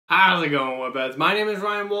How's it going, Webheads? My name is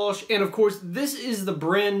Ryan Walsh, and of course, this is the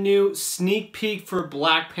brand new sneak peek for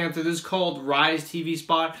Black Panther. This is called Rise TV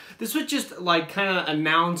spot. This was just like kind of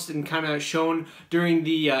announced and kind of shown during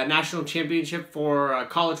the national championship for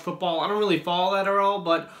college football. I don't really follow that at all,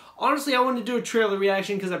 but honestly, I wanted to do a trailer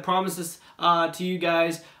reaction because I promised this to you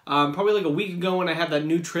guys probably like a week ago when I had that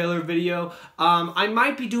new trailer video. I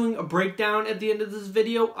might be doing a breakdown at the end of this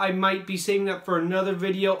video. I might be saving that for another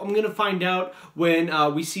video. I'm going to find out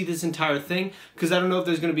when we see this entire thing, because I don't know if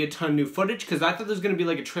there's going to be a ton of new footage, because I thought there's going to be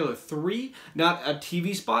like a trailer 3, not a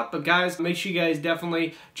TV spot. But guys, make sure you guys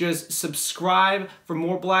definitely just subscribe for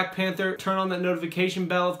more Black Panther. Turn on that notification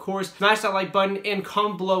bell, of course. Smash that like button and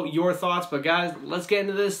comment below your thoughts. But guys, let's get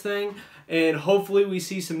into this thing. And hopefully we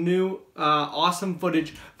see some new awesome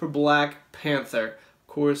footage for Black Panther. Of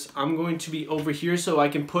course, I'm going to be over here so I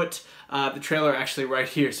can put the trailer actually right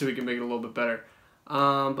here so we can make it a little bit better.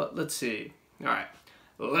 But let's see. All right,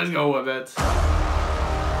 let's go, Webheads.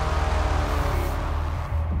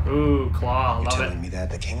 Ooh, Claw, love it. You're telling me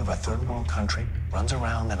that the king of a third world country runs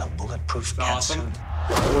around in a bulletproof Awesome. pantsuit?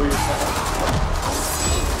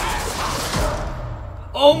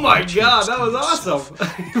 Oh my god, that was awesome!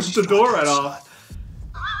 He ripped the door right off.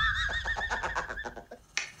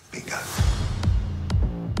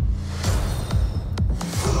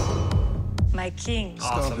 My king.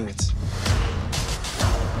 Awesome.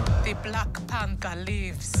 The Black Panther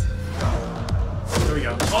lives. Here we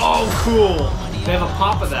go. Oh, cool! They have a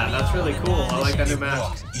pop of that. That's really cool. I like that new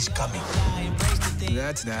mask. He's coming.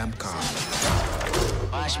 That's damn calm.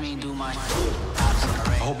 Watch me do my.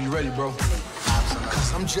 I hope you're ready, bro.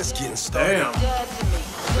 Cause I'm just getting started. Damn.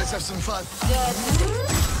 Let's have some fun.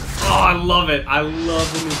 Oh, I love it. I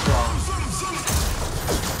love the new Claw.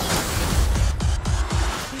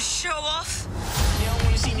 You show off.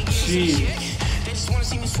 Jeez.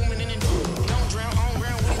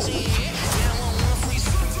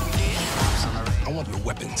 I want your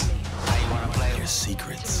weapons. Your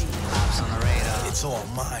secrets. It's all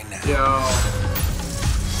mine now. Yo.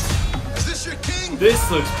 Is this your king? This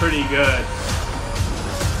looks pretty good.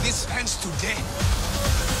 This ends today.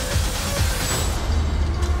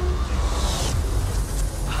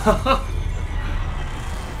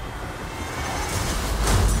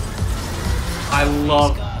 I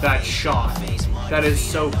love that shot. That is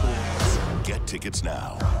so cool. Get tickets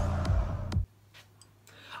now.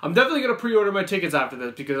 I'm definitely going to pre-order my tickets after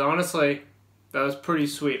this because honestly, that was pretty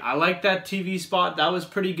sweet. I like that TV spot. That was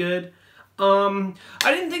pretty good. I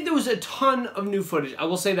didn't think there was a ton of new footage. I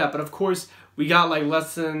will say that, but of course, we got like we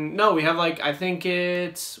have like, I think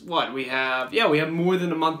it's, what, we have more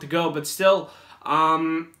than a month to go, but still,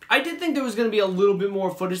 I did think there was going to be a little bit more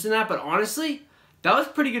footage than that, but honestly, that was a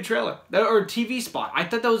pretty good trailer, or TV spot. I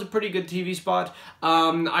thought that was a pretty good TV spot.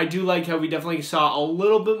 I do like how we definitely saw a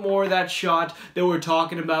little bit more of that shot that we're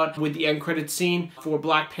talking about with the end credit scene for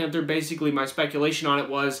Black Panther. Basically, my speculation on it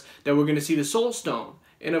was that we're going to see the Soul Stone.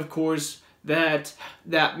 And of course, that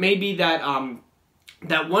maybe that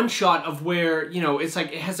one shot of where, you know, it's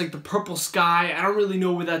like, it has like the purple sky. I don't really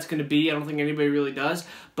know where that's going to be. I don't think anybody really does.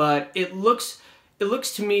 But it looks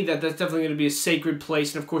to me that that's definitely going to be a sacred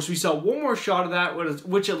place. And of course, we saw one more shot of that,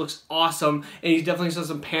 which it looks awesome. And you definitely saw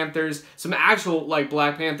some panthers, some actual like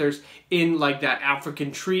Black Panthers in like that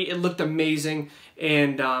African tree. It looked amazing.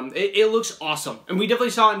 And it looks awesome. And we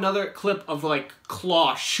definitely saw another clip of like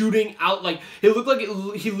Claw shooting out, like it looked like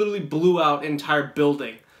he literally blew out an entire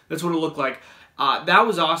building. That's what it looked like. That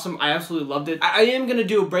was awesome. I absolutely loved it. I am going to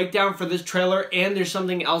do a breakdown for this trailer, and there's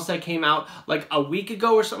something else that came out like a week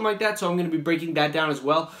ago or something like that, so I'm going to be breaking that down as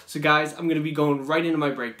well. So guys, I'm going to be going right into my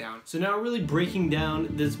breakdown. So now really breaking down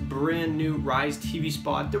this brand new Rise TV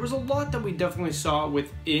spot. There was a lot that we definitely saw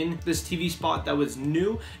within this TV spot that was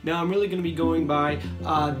new. Now I'm really going to be going by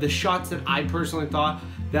the shots that I personally thought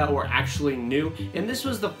that were actually new, and this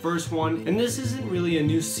was the first one. And this isn't really a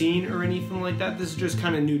new scene or anything like that. This is just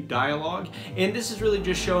kind of new dialogue, and this is really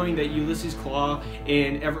just showing that Ulysses Claw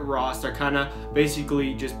and Everett Ross are kind of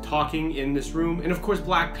basically just talking in this room, and of course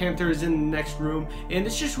Black Panther is in the next room. And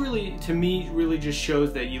this just really, to me, really just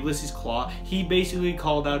shows that Ulysses Claw, he basically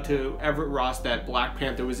called out to Everett Ross that Black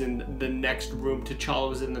Panther was in the next room, T'Challa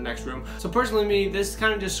was in the next room. So personally, me, this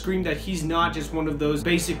kind of just screamed that he's not just one of those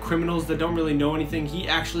basic criminals that don't really know anything. He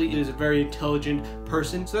actually is a very intelligent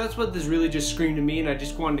person. So that's what this really just screamed to me, and I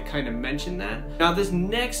just wanted to kind of mention that. Now this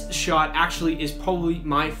next shot actually is probably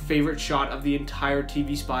my favorite shot of the entire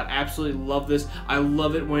TV spot. I absolutely love this. I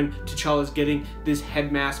love it when T'Challa's getting this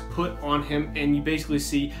head mask put on him, and you basically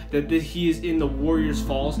see that he is in the Warriors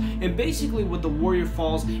Falls. And basically what the Warrior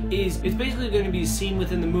Falls is, it's basically going to be a scene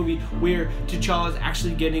within the movie where T'Challa is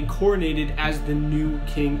actually getting coronated as the new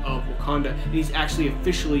king of Wakanda, and he's actually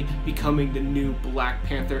officially becoming the new Black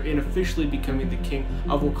Panther and officially becoming the king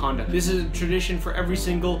of Wakanda. This is a tradition for every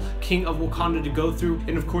single king of Wakanda to go through,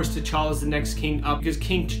 and of course T'Challa is the next king up because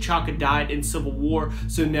King T'Chaka died in Civil War,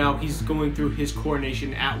 so now he's going through his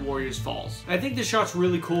coronation at Warriors Falls. I think this shot's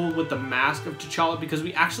really cool with the mask of T'Challa because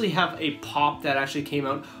we actually have a pop that actually came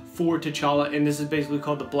out for T'Challa, and this is basically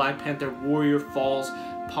called the Black Panther Warrior Falls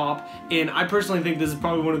pop, and I personally think this is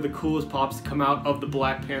probably one of the coolest pops to come out of the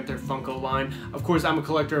Black Panther Funko line. Of course, I'm a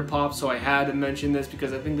collector of pops, so I had to mention this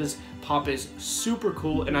because I think this pop is super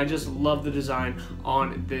cool, and I just love the design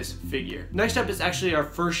on this figure. Next up is actually our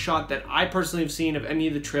first shot that I personally have seen of any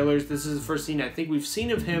of the trailers. This is the first scene I think we've seen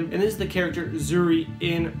of him, and this is the character Zuri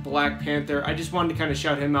in Black Panther. I just wanted to kind of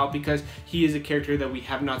shout him out because he is a character that we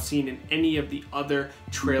have not seen in any of the other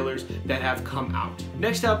trailers that have come out.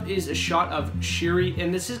 Next up is a shot of Shuri,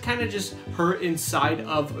 and this is kind of just her inside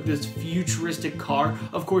of this futuristic car.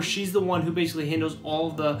 Of course, she's the one who basically handles all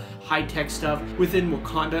of the high-tech stuff within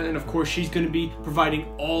Wakanda, and of course she's going to be providing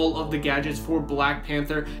all of the gadgets for Black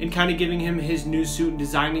Panther and kind of giving him his new suit and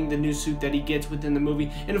designing the new suit that he gets within the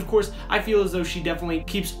movie. And of course, I feel as though she definitely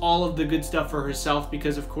keeps all of the good stuff for herself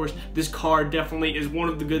because of course this car definitely is one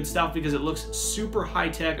of the good stuff because it looks super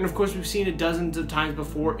high-tech, and of course we've seen it dozens of times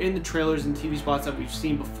before in the trailers and TV spots that we've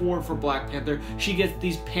seen before for Black Panther. She gets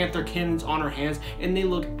these Panther cannons on her hands and they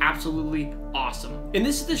look absolutely awesome. And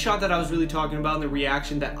this is the shot that I was really talking about and the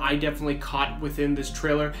reaction that I definitely caught within this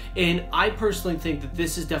trailer, and I personally think that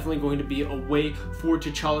this is definitely going to be a way for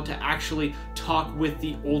T'Challa to actually talk with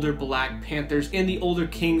the older Black Panthers and the older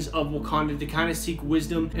kings of Wakanda to kind of seek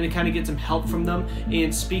wisdom and to kind of get some help from them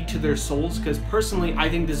and speak to their souls, because personally I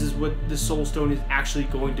think this is what the Soul Stone is actually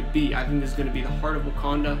going to be. I think this is going to be the heart of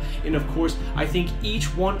Wakanda, and of course I think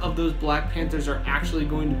each one of those Black Panthers are actually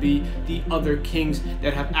going to be the other kings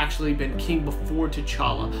that have actually been king before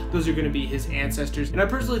T'Challa. Those are going to be his ancestors, and I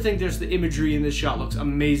personally think there's the imagery in this shot looks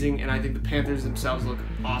amazing, and I think the Panthers themselves look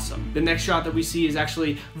awesome. The next shot that we see is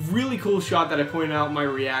actually a really cool shot that I pointed out in my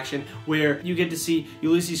reaction, where you get to see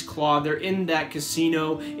Ulysses Claw. They're in that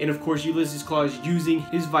casino, and of course Ulysses Claw is using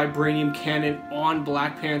his vibranium cannon on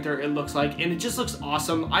Black Panther, it looks like, and it just looks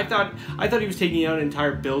awesome. I thought he was taking out an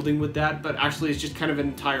entire building with that, but actually it's just kind of an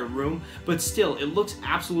entire room, but still it looks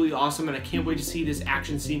absolutely awesome, and I can't wait to see this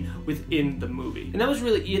action scene within the movie. And that was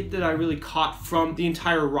really it that I really caught from the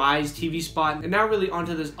entire Rise TV spot. And now really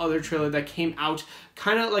onto this other trailer that came out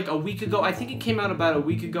kind of like a week ago. I think it came out about a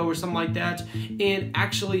week ago or something like that. And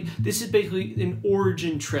actually, this is basically an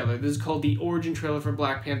origin trailer. This is called the origin trailer for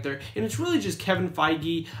Black Panther. And it's really just Kevin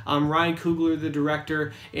Feige, Ryan Coogler, the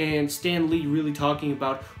director, and Stan Lee really talking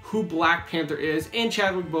about who Black Panther is, and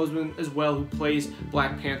Chadwick Boseman as well, who plays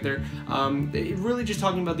Black Panther. Really just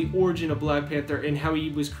talking about the origin of Black Panther and how he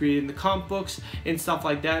was created in the comic books and stuff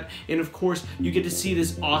like that. And of course, you get to see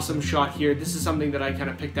this awesome shot here. This is something that I kind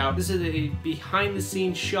of picked out. This is a behind the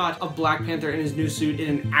scenes shot of Black Panther in his new suit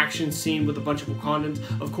in an action scene with a bunch of Wakandans.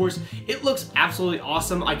 Of course, it looks absolutely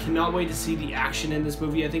awesome. I cannot wait to see the action in this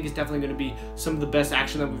movie. I think it's definitely going to be some of the best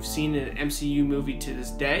action that we've seen in an MCU movie to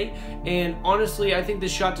this day. And honestly, I think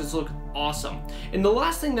this shot just look awesome. And the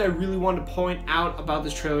last thing that I really want to point out about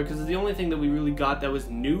this trailer, because it's the only thing that we really got that was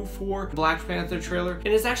new for Black Panther trailer, and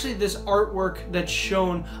it's actually this artwork that's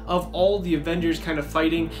shown of all the Avengers kind of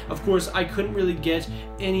fighting. Of course, I couldn't really get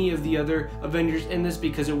any of the other Avengers in this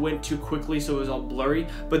because it went too quickly, so it was all blurry,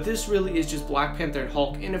 but this really is just Black Panther and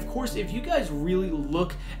Hulk. And of course, if you guys really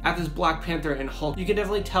look at this Black Panther and Hulk, you can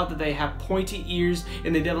definitely tell that they have pointy ears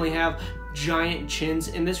and they definitely have giant chins,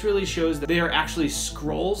 and this really shows that they are actually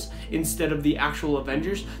Skrulls instead of the actual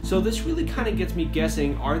Avengers. So this really kind of gets me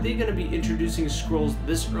guessing, are they going to be introducing Skrulls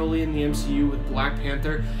this early in the MCU with Black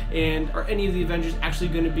Panther, and are any of the Avengers actually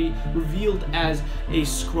going to be revealed as a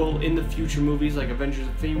Skrull in the future movies like Avengers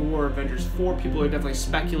Infinity War, Avengers 4? People are definitely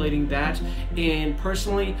speculating that, and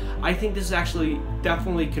personally I think this actually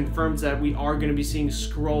definitely confirms that we are going to be seeing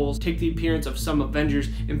Skrulls take the appearance of some Avengers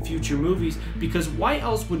in future movies, because why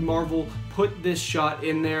else would Marvel put this shot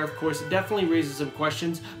in there. Of course, it definitely raises some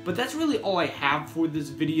questions, but that's really all I have for this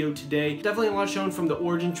video today. Definitely a lot shown from the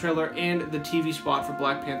origin trailer and the TV spot for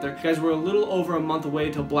Black Panther. Guys, we're a little over a month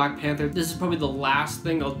away till Black Panther. This is probably the last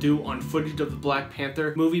thing I'll do on footage of the Black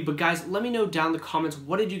Panther movie, but guys, let me know down in the comments,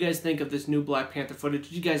 what did you guys think of this new Black Panther footage?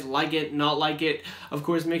 Did you guys like it, not like it? Of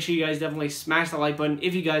course, make sure you guys definitely smash the like button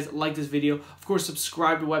if you guys like this video. Of course,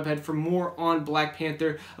 subscribe to Webhead for more on Black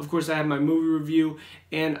Panther. Of course, I have my movie review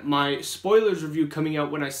and my spoilers review coming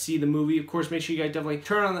out when I see the movie. Of course, make sure you guys definitely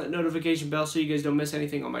turn on that notification bell so you guys don't miss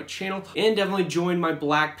anything on my channel, and definitely join my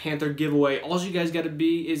Black Panther giveaway. All you guys got to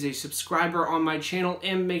be is a subscriber on my channel,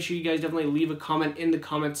 and make sure you guys definitely leave a comment in the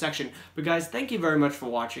comment section. But guys, thank you very much for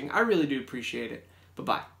watching. I really do appreciate it.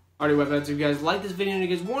 Bye-bye. Alright, Webheads, if you guys like this video and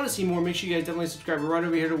you guys want to see more, make sure you guys definitely subscribe right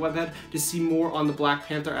over here to Webhead to see more on the Black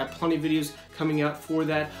Panther. I have plenty of videos coming out for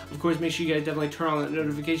that. Of course, make sure you guys definitely turn on that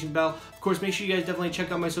notification bell. Of course, make sure you guys definitely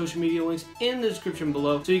check out my social media links in the description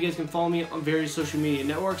below so you guys can follow me on various social media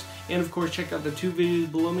networks. And of course, check out the 2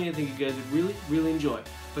 videos below me. I think you guys would really, really enjoy.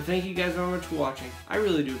 But thank you guys very much for watching. I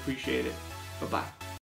really do appreciate it. Bye-bye.